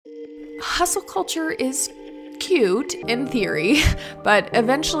Hustle culture is cute in theory, but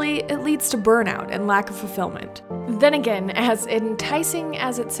eventually it leads to burnout and lack of fulfillment. Then again, as enticing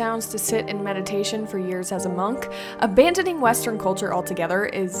as it sounds to sit in meditation for years as a monk, abandoning Western culture altogether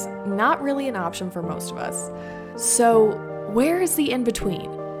is not really an option for most of us. So, where is the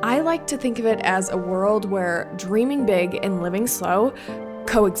in-between? I like to think of it as a world where dreaming big and living slow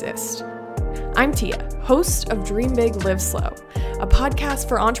coexist. I'm Tia, host of Dream Big, Live Slow, a podcast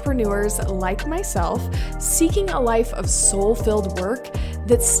for entrepreneurs like myself seeking a life of soul-filled work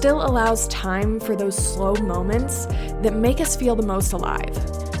that still allows time for those slow moments that make us feel the most alive.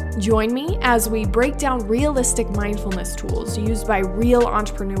 Join me as we break down realistic mindfulness tools used by real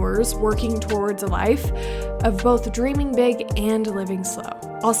entrepreneurs working towards a life of both dreaming big and living slow.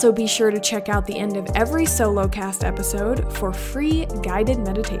 Also, be sure to check out the end of every solo cast episode for free guided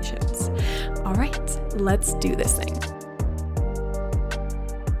meditations. All right, let's do this thing.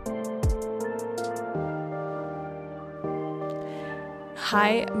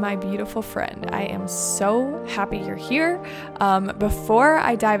 Hi, my beautiful friend. I am so happy you're here. Before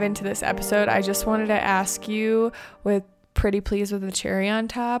I dive into this episode, I just wanted to ask you, with pretty please with a cherry on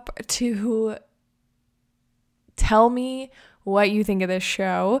top, to tell me what you think of this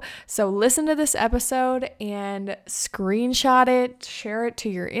show. So listen to this episode and screenshot it, share it to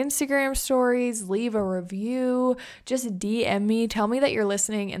your Instagram stories, leave a review, just DM me, tell me that you're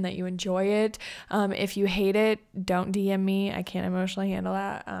listening and that you enjoy it. If you hate it, don't DM me. I can't emotionally handle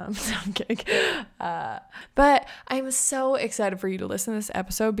that. So I'm kidding. But I'm so excited for you to listen to this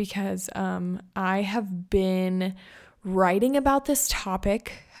episode because I have been writing about this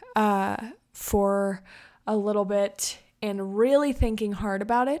topic for a little bit and really thinking hard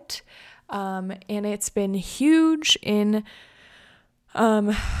about it. And it's been huge in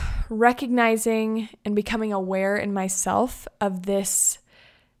recognizing and becoming aware in myself of this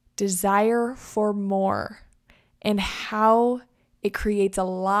desire for more and how it creates a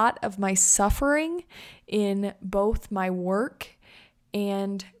lot of my suffering in both my work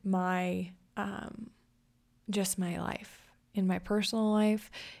and my just my life, in my personal life,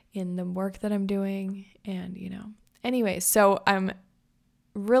 in the work that I'm doing, and Anyways, so I'm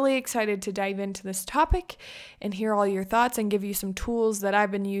really excited to dive into this topic and hear all your thoughts and give you some tools that I've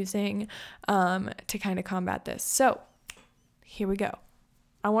been using to kind of combat this. So here we go.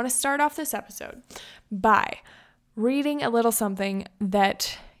 I want to start off this episode by reading a little something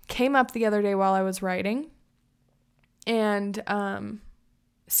that came up the other day while I was writing and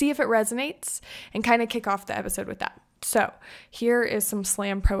see if it resonates and kind of kick off the episode with that. So here is some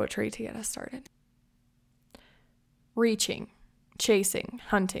slam poetry to get us started. Reaching, chasing,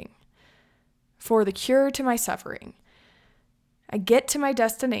 hunting, for the cure to my suffering. I get to my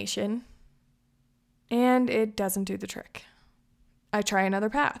destination, and it doesn't do the trick. I try another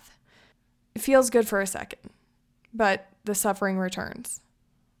path. It feels good for a second, but the suffering returns.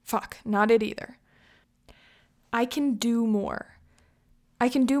 Fuck, not it either. I can do more. I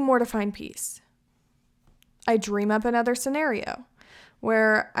can do more to find peace. I dream up another scenario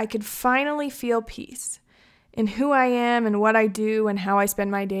where I could finally feel peace in who I am and what I do and how I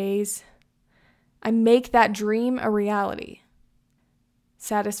spend my days. I make that dream a reality,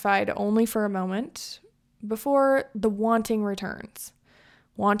 satisfied only for a moment before the wanting returns,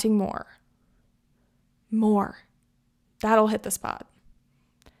 wanting more. More. That'll hit the spot.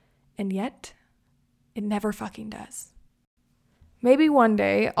 And yet, it never fucking does. Maybe one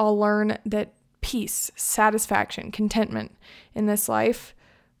day I'll learn that peace, satisfaction, contentment in this life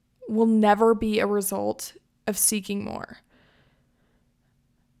will never be a result of seeking more,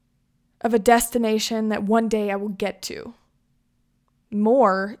 of a destination that one day I will get to.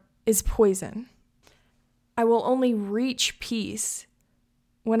 More is poison. I will only reach peace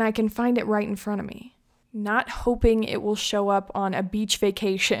when I can find it right in front of me, not hoping it will show up on a beach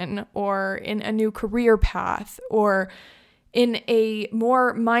vacation or in a new career path or in a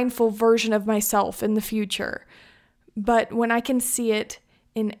more mindful version of myself in the future, but when I can see it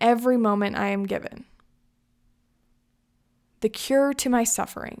in every moment I am given. The cure to my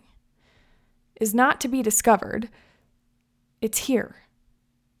suffering is not to be discovered. It's here,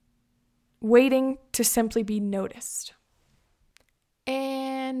 waiting to simply be noticed.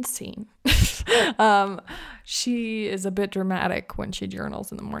 And scene. She is a bit dramatic when she journals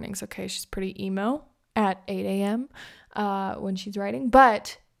in the mornings. Okay, she's pretty emo at 8 a.m. When she's writing.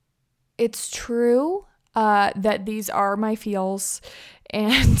 But it's true that these are my feels.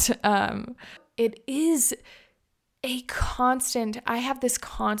 And it is I have this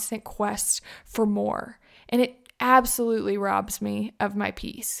constant quest for more, and it absolutely robs me of my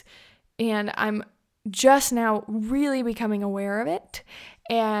peace. And I'm just now really becoming aware of it.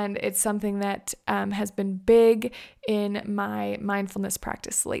 And it's something that has been big in my mindfulness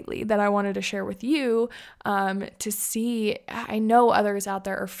practice lately that I wanted to share with you to see. I know others out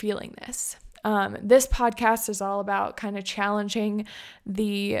there are feeling this. This podcast is all about kind of challenging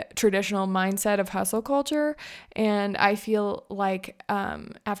the traditional mindset of hustle culture. And I feel like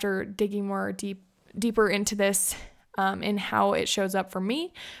after digging deeper into this in how it shows up for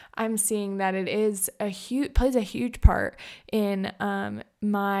me, I'm seeing that it is plays a huge part in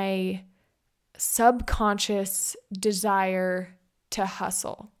my subconscious desire to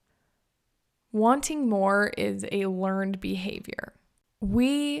hustle. Wanting more is a learned behavior.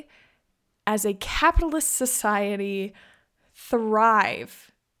 We, as a capitalist society,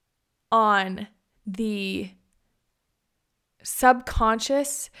 thrive on the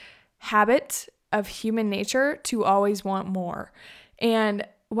subconscious habit of human nature to always want more. And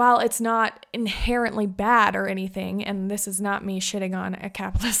while it's not inherently bad or anything, and this is not me shitting on a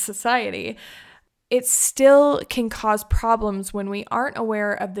capitalist society, it still can cause problems when we aren't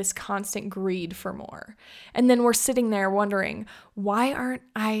aware of this constant greed for more. And then we're sitting there wondering, why aren't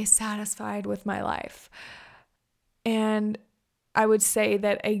I satisfied with my life? And I would say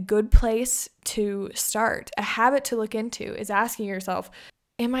that a good place to start, a habit to look into, is asking yourself,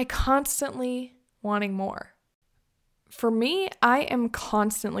 am I constantly wanting more? For me, I am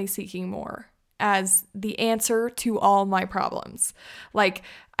constantly seeking more as the answer to all my problems. Like,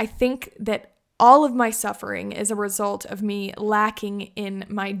 I think that all of my suffering is a result of me lacking in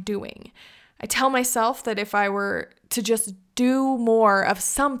my doing. I tell myself that if I were to just do more of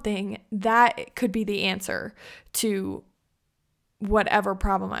something, that could be the answer to whatever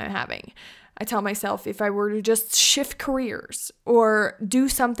problem I'm having. I tell myself if I were to just shift careers or do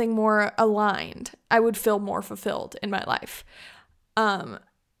something more aligned, I would feel more fulfilled in my life.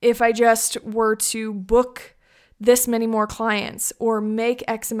 If I just were to book this many more clients or make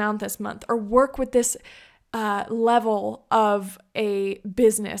X amount this month or work with this level of a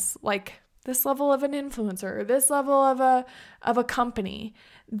business, like this level of an influencer, this level of a company,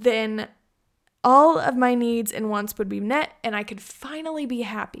 then all of my needs and wants would be met and I could finally be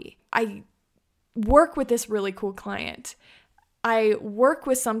happy. I work with this really cool client. I work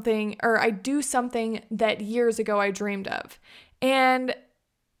with something, or I do something that years ago I dreamed of. And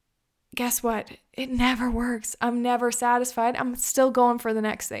guess what? It never works. I'm never satisfied. I'm still going for the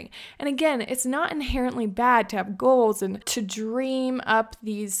next thing. And again, it's not inherently bad to have goals and to dream up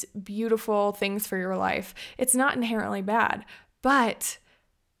these beautiful things for your life. It's not inherently bad. But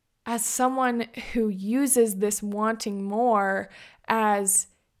as someone who uses this wanting more as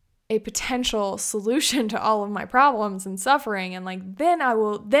a potential solution to all of my problems and suffering, and like, then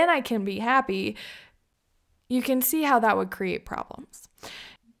I can be happy, you can see how that would create problems.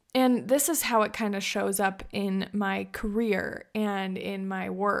 And this is how it kind of shows up in my career and in my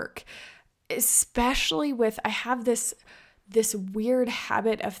work, especially with, I have this weird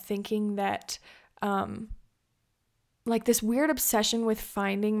habit of thinking that, like this weird obsession with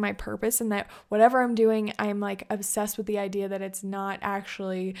finding my purpose, and that whatever I'm doing, I'm like obsessed with the idea that it's not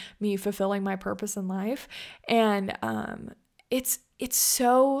actually me fulfilling my purpose in life. And it's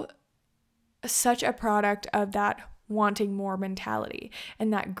such a product of that wanting more mentality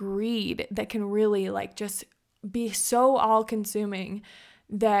and that greed that can really like just be so all-consuming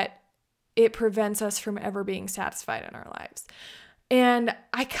that it prevents us from ever being satisfied in our lives. And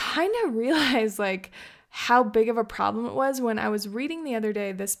I kind of realized like how big of a problem it was when I was reading the other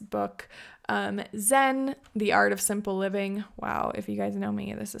day this book, Zen, The Art of Simple Living. Wow, if you guys know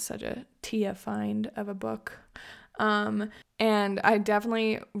me, this is such a Tia find of a book. And I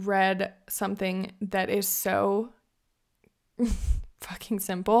definitely read something that is so fucking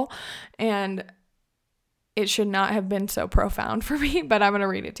simple, and it should not have been so profound for me, but I'm going to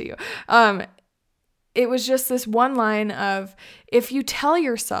read it to you. It was just this one line of, if you tell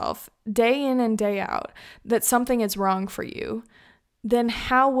yourself day in and day out that something is wrong for you, then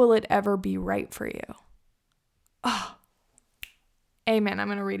how will it ever be right for you? Oh, amen. I'm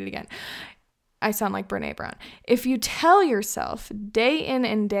going to read it again. I sound like Brene Brown. If you tell yourself day in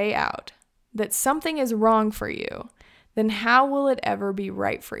and day out that something is wrong for you, then how will it ever be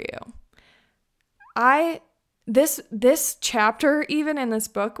right for you? This chapter, even in this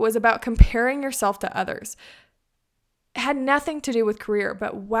book, was about comparing yourself to others. It had nothing to do with career,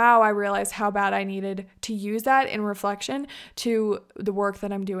 but wow, I realized how bad I needed to use that in reflection to the work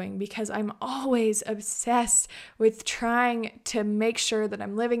that I'm doing, because I'm always obsessed with trying to make sure that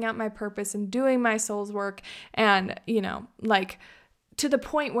I'm living out my purpose and doing my soul's work, and, like, to the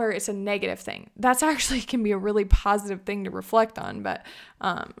point where it's a negative thing. That's actually can be a really positive thing to reflect on, but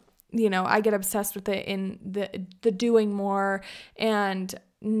I get obsessed with it in the doing more and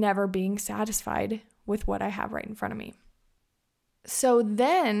never being satisfied with what I have right in front of me. So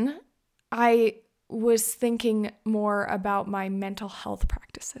then I was thinking more about my mental health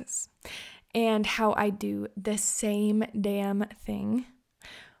practices and how I do the same damn thing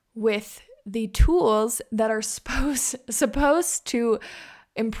with the tools that are supposed to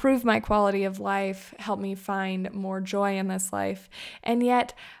improve my quality of life, help me find more joy in this life. And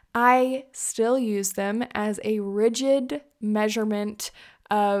yet I still use them as a rigid measurement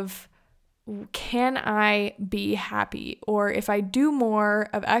of, can I be happy? Or if I do more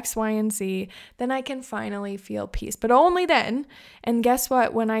of X, Y, and Z, then I can finally feel peace. But only then. And guess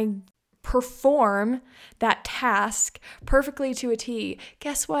what? When I perform that task perfectly to a T,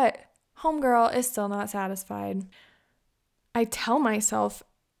 guess what? Homegirl is still not satisfied. I tell myself,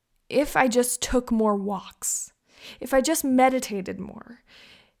 if I just took more walks, if I just meditated more,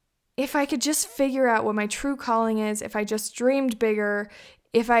 if I could just figure out what my true calling is, if I just dreamed bigger,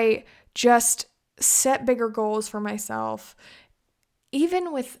 if I just set bigger goals for myself,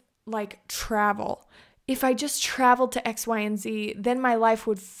 even with like travel, if I just traveled to X, Y, and Z, then my life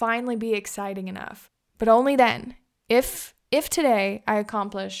would finally be exciting enough. But only then. If today I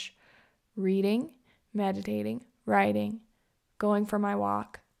accomplish reading, meditating, writing, going for my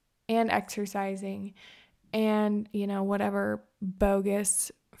walk, and exercising, and, whatever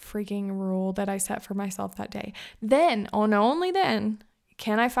bogus freaking rule that I set for myself that day, then, only then,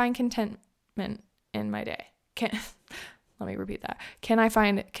 can I find contentment in my day. Let me repeat that. Can I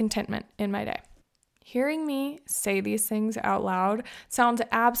find contentment in my day? Hearing me say these things out loud sounds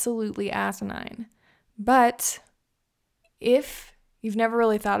absolutely asinine. But if you've never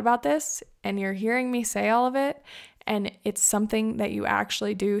really thought about this and you're hearing me say all of it, and it's something that you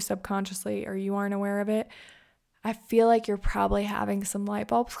actually do subconsciously or you aren't aware of it, I feel like you're probably having some light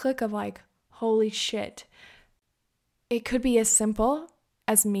bulbs click of like, holy shit. It could be as simple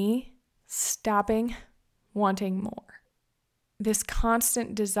as me stopping wanting more. This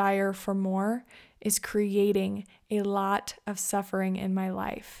constant desire for more is creating a lot of suffering in my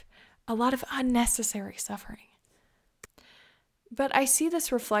life, a lot of unnecessary suffering. But I see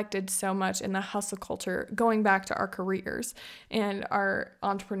this reflected so much in the hustle culture, going back to our careers and our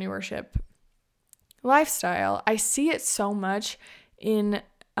entrepreneurship lifestyle. I see it so much in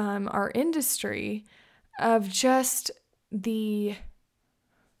our industry of just the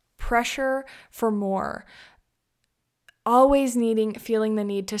pressure for more, always feeling the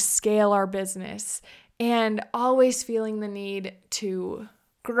need to scale our business, and always feeling the need to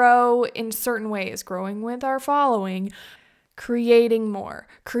grow in certain ways, growing with our following, creating more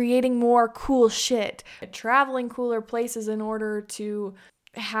cool shit, traveling cooler places in order to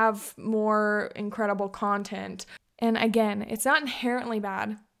have more incredible content. And again, it's not inherently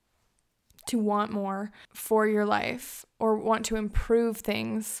bad to want more for your life or want to improve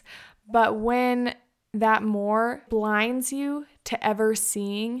things, but when that more blinds you to ever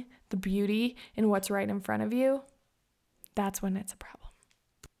seeing the beauty in what's right in front of you, that's when it's a problem.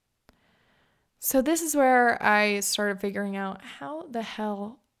 So this is where I started figuring out, how the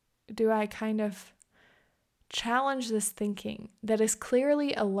hell do I kind of challenge this thinking that is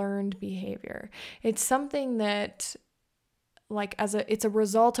clearly a learned behavior? It's something that, like, it's a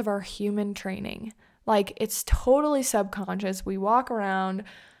result of our human training. Like, it's totally subconscious. We walk around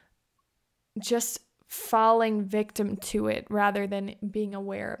just falling victim to it rather than being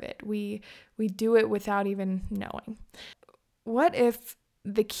aware of it. We do it without even knowing. What if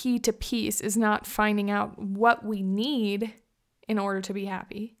the key to peace is not finding out what we need in order to be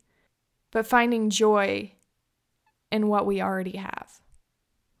happy, but finding joy in what we already have?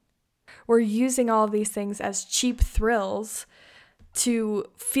 We're using all of these things as cheap thrills to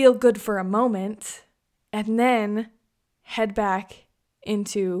feel good for a moment and then head back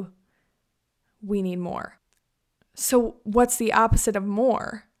into, we need more. So what's the opposite of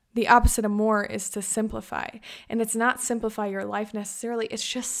more? The opposite of more is to simplify. And it's not simplify your life necessarily. It's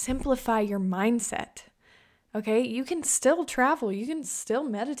just simplify your mindset. Okay? You can still travel. You can still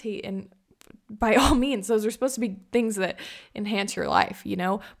meditate. And by all means, those are supposed to be things that enhance your life.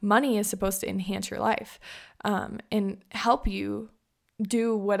 Money is supposed to enhance your life and help you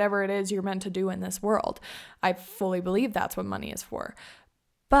do whatever it is you're meant to do in this world. I fully believe that's what money is for.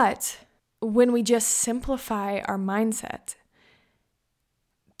 But when we just simplify our mindset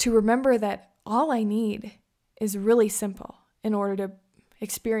to remember that all I need is really simple in order to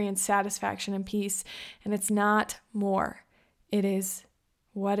experience satisfaction and peace, and it's not more. It is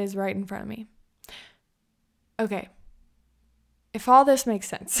what is right in front of me. Okay. If all this makes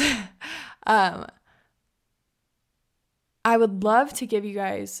sense, I would love to give you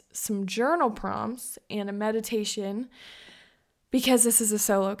guys some journal prompts and a meditation, because this is a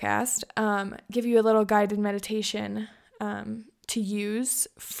solo cast, give you a little guided meditation to use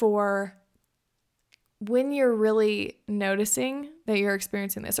for when you're really noticing that you're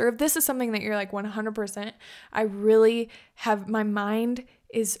experiencing this, or if this is something that you're like 100%, I really have, my mind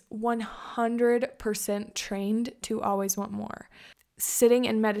is 100% trained to always want more. Sitting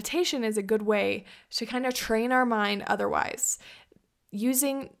in meditation is a good way to kind of train our mind otherwise.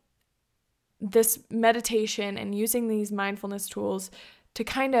 Using this meditation and using these mindfulness tools to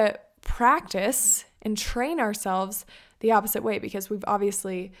kind of practice and train ourselves the opposite way, because we've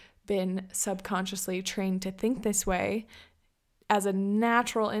obviously been subconsciously trained to think this way as a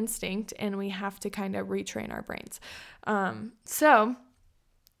natural instinct, and we have to kind of retrain our brains. So,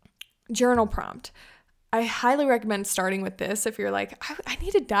 journal prompt. I highly recommend starting with this if you're like, I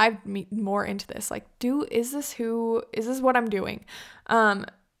need to dive more into this. Like, is this what I'm doing?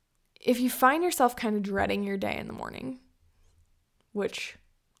 If you find yourself kind of dreading your day in the morning, which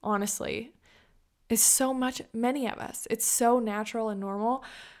honestly is many of us, it's so natural and normal,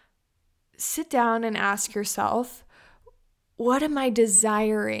 sit down and ask yourself, what am I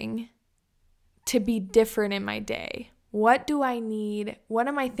desiring to be different in my day? What do I need? What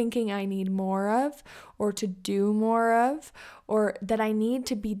am I thinking I need more of, or to do more of, or that I need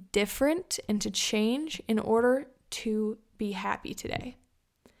to be different and to change in order to be happy today?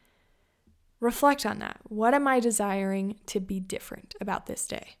 Reflect on that. What am I desiring to be different about this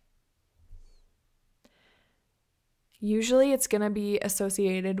day? Usually it's going to be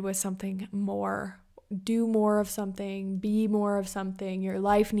associated with something more. Do more of something, be more of something. Your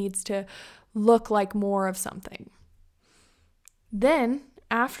life needs to look like more of something. Then,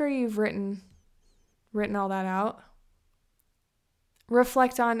 after you've written all that out,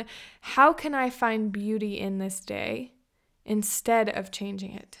 reflect on, how can I find beauty in this day instead of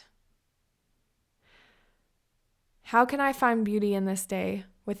changing it? How can I find beauty in this day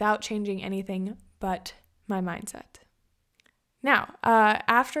without changing anything but my mindset? Now,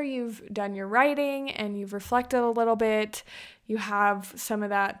 after you've done your writing and you've reflected a little bit, you have some of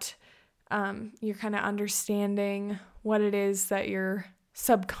that, you're kind of understanding what it is that you're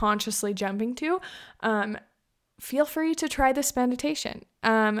subconsciously jumping to, feel free to try this meditation.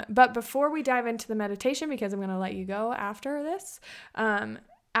 But before we dive into the meditation, because I'm going to let you go after this,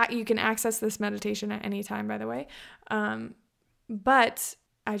 you can access this meditation at any time, by the way. But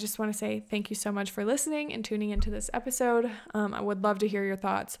I just want to say thank you so much for listening and tuning into this episode. I would love to hear your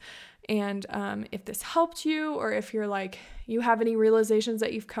thoughts. And if this helped you, or if you're like, you have any realizations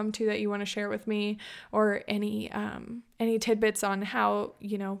that you've come to that you want to share with me, or any tidbits on how,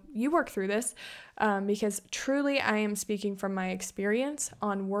 you work through this, because truly I am speaking from my experience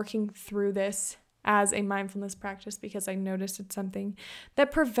on working through this as a mindfulness practice, because I noticed it's something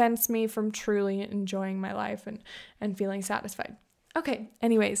that prevents me from truly enjoying my life and feeling satisfied. Okay,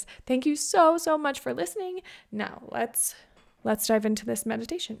 anyways, thank you so much for listening. Now, let's dive into this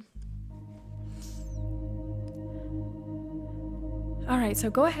meditation. All right, so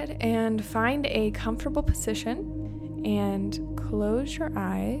go ahead and find a comfortable position and close your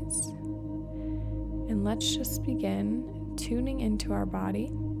eyes. And let's just begin tuning into our body.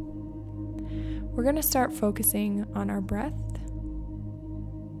 We're going to start focusing on our breath.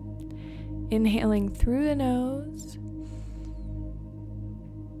 Inhaling through the nose,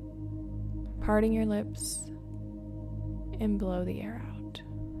 parting your lips, and blow the air out.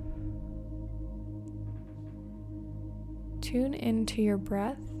 Tune into your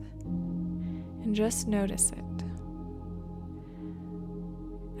breath and just notice it.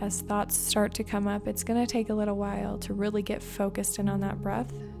 As thoughts start to come up, it's going to take a little while to really get focused in on that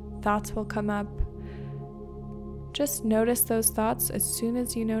breath. Thoughts will come up. Just notice those thoughts. As soon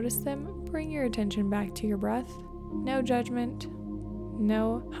as you notice them, bring your attention back to your breath. No judgment,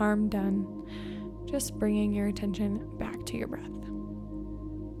 no harm done. Just bringing your attention back to your breath.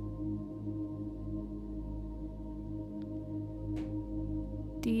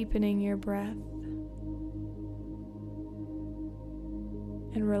 Deepening your breath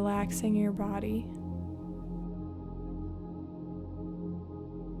and relaxing your body.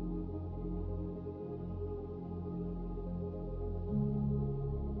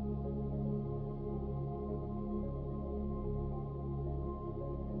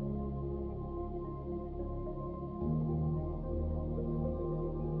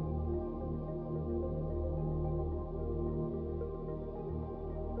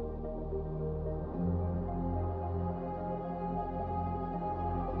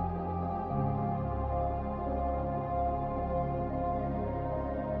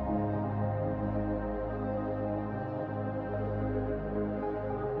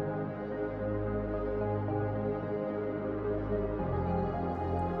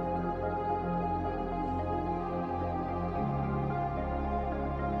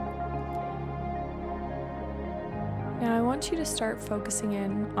 Now I want you to start focusing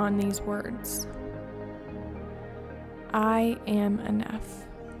in on these words. I am enough.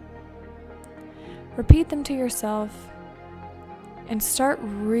 Repeat them to yourself and start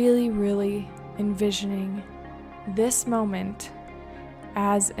really envisioning this moment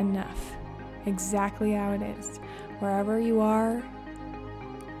as enough, exactly how it is. Wherever you are,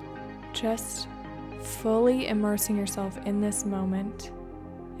 just fully immersing yourself in this moment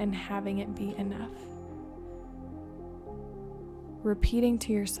and having it be enough. Repeating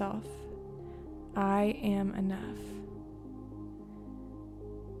to yourself, I am enough.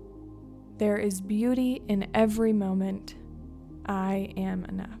 There is beauty in every moment. I am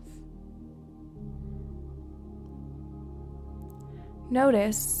enough.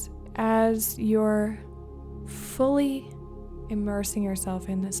 Notice as you're fully immersing yourself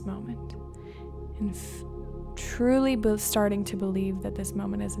in this moment and truly starting to believe that this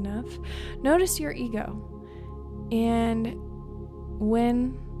moment is enough, notice your ego and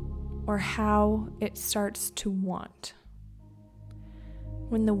when or how it starts to want.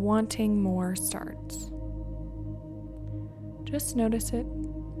 When the wanting more starts. Just notice it.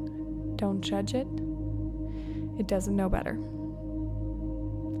 Don't judge it. It doesn't know better.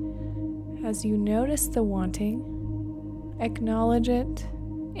 As you notice the wanting, acknowledge it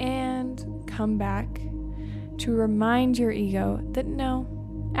and come back to remind your ego that no,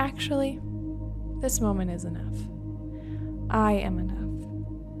 actually, this moment is enough. I am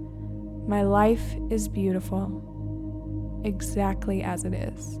enough. My life is beautiful. Exactly as it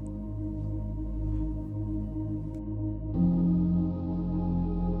is.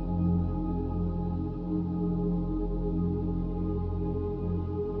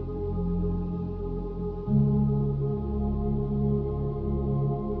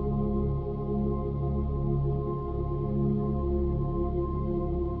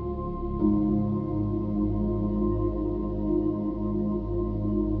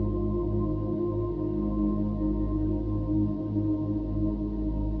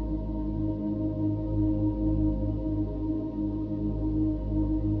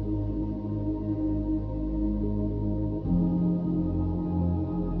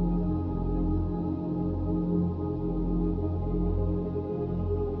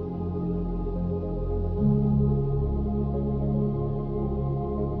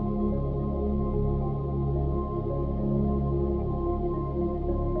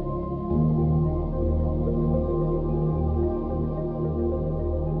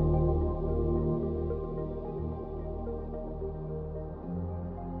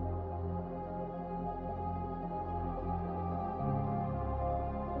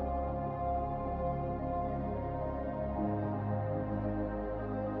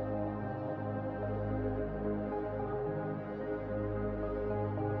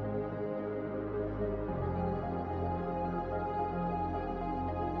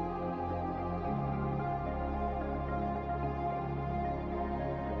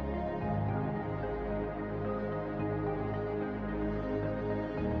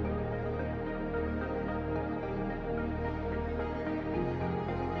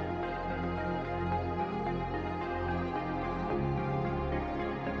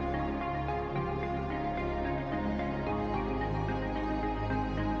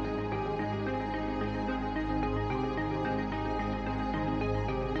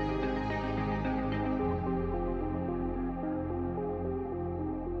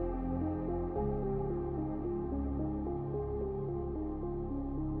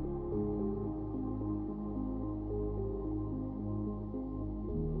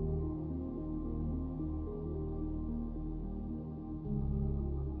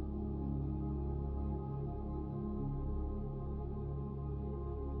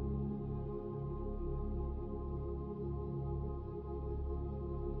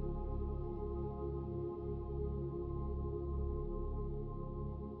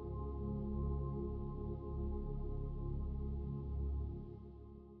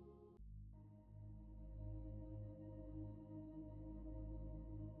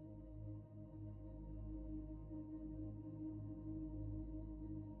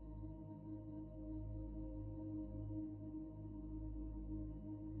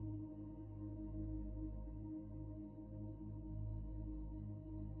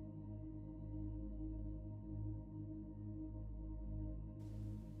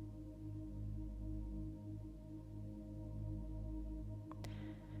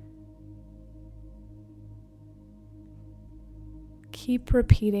 Keep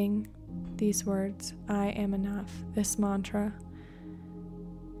repeating these words, I am enough, this mantra,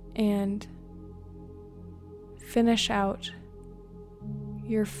 and finish out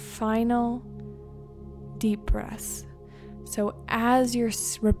your final deep breaths So as you're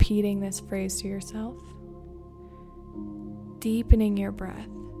repeating this phrase to yourself, deepening your breath,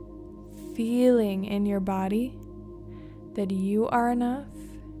 feeling in your body that you are enough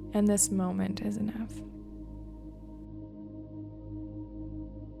and this moment is enough.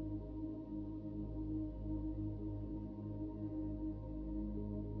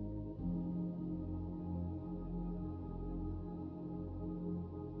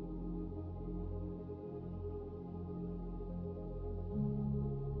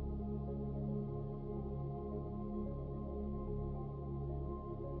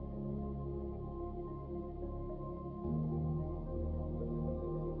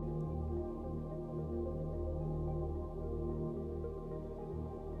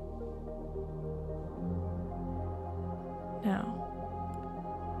 Now,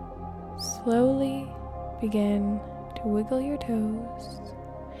 slowly begin to wiggle your toes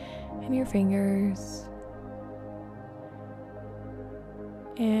and your fingers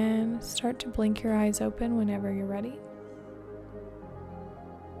and start to blink your eyes open whenever you're ready.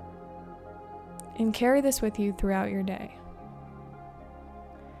 And carry this with you throughout your day.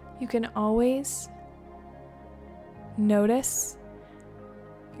 You can always notice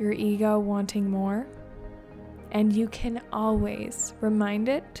your ego wanting more, and you can always remind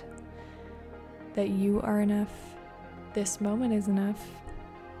it that you are enough. This moment is enough.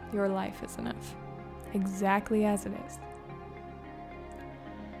 Your life is enough, exactly as it is.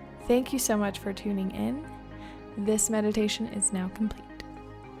 Thank you so much for tuning in. This meditation is now complete.